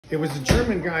It was a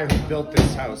German guy who built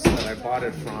this house that I bought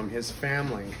it from, his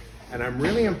family. And I'm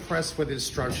really impressed with his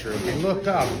structure. If you look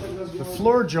up, the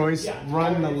floor joists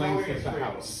run the length of the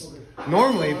house.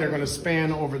 Normally, they're going to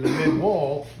span over the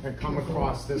mid-wall and come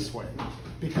across this way.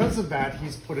 Because of that,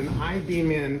 he's put an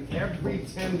I-beam in every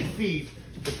 10 feet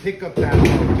to pick up that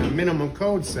load. Now, minimum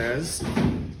code says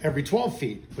every 12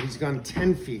 feet, but he's gone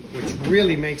 10 feet, which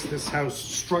really makes this house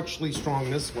structurally strong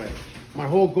this way. My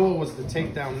whole goal was to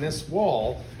take down this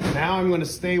wall. Now I'm going to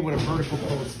stay with a vertical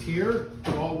post here.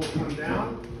 The wall will come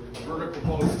down. Vertical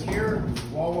post here.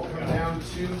 Wall will come down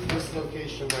to this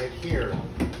location right here.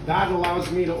 That allows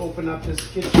me to open up this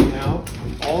kitchen now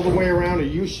all the way around a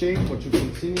U shape, which will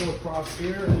continue across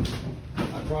here,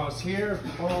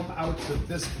 home out to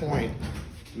this point.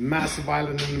 Massive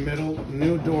island in the middle,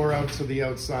 new door out to the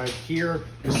outside here.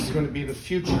 This is going to be the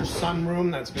future sunroom.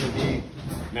 That's going to be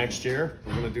next year.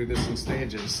 We're going to do this in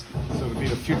stages. So it'll be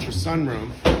the future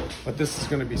sunroom, but this is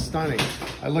going to be stunning.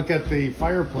 I look at the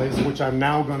fireplace, which I'm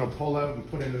now going to pull out and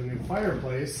put in a new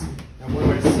fireplace. And what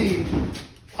do I see?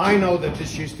 I know that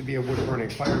this used to be a wood-burning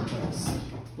fireplace.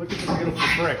 Look at the beautiful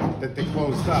brick that they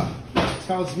closed up. It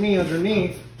tells me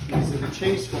underneath, these are the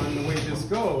chase one, the way this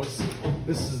goes,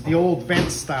 this is the old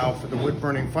vent style for the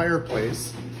wood-burning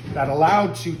fireplace that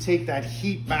allowed to take that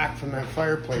heat back from that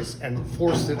fireplace and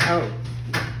force it out.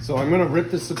 So I'm gonna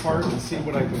rip this apart and see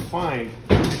what I can find.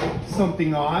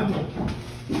 Something odd.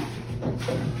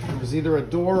 There was either a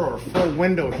door or a full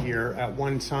window here at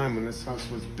one time when this house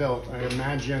was built. I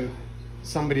imagine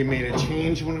somebody made a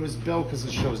change when it was built because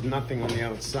it shows nothing on the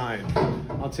outside.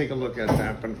 I'll take a look at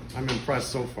that, but I'm impressed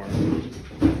so far.